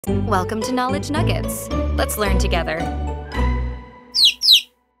Welcome to Knowledge Nuggets. Let's learn together.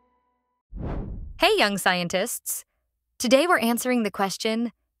 Hey, young scientists. Today we're answering the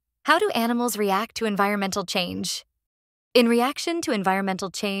question, how do animals react to environmental change? In reaction to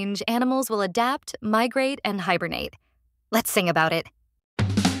environmental change, animals will adapt, migrate, and hibernate. Let's sing about it.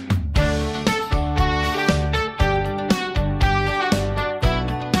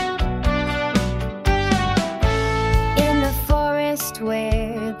 In the forest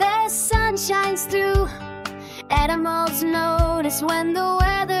where the sun shines through, animals notice when the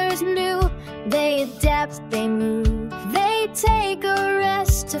weather's new. They adapt, they move, they take a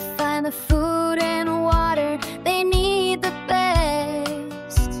rest to find the food and water they need the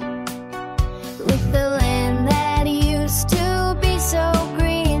best. With the land that used to be so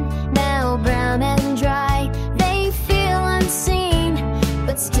green, now brown and dry, they feel unseen,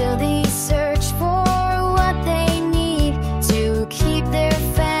 but still they search for what they need to keep their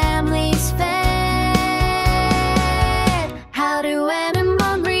families fed. How do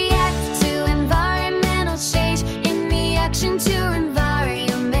animals react to environmental change? In reaction to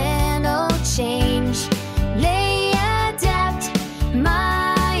environmental change, they adapt,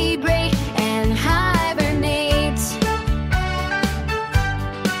 migrate, and hibernate.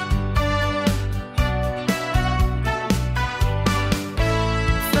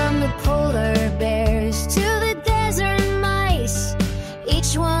 From the polar bears to the desert mice,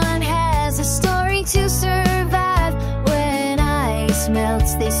 each one has a story to survive. When ice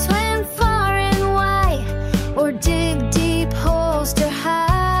melts, they swim far and wide, or dig deep holes to hide.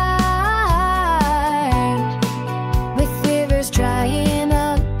 With rivers drying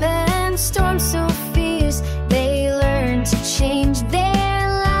up and storms so fierce, they learn to change their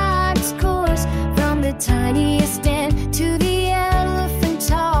lives' course. From the tiniest ant to the elephant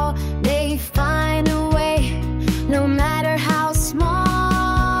tall, they find a way, no matter how small.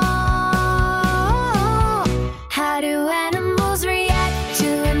 How do animals react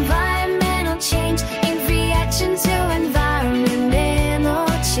to environmental change? In reaction to environmental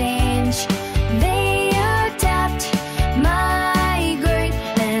change, they adapt, migrate,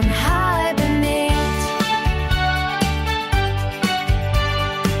 and hibernate.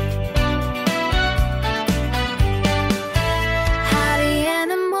 How do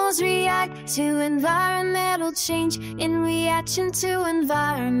animals react to environmental change? In reaction to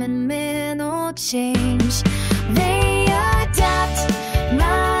environmental change, they adapt,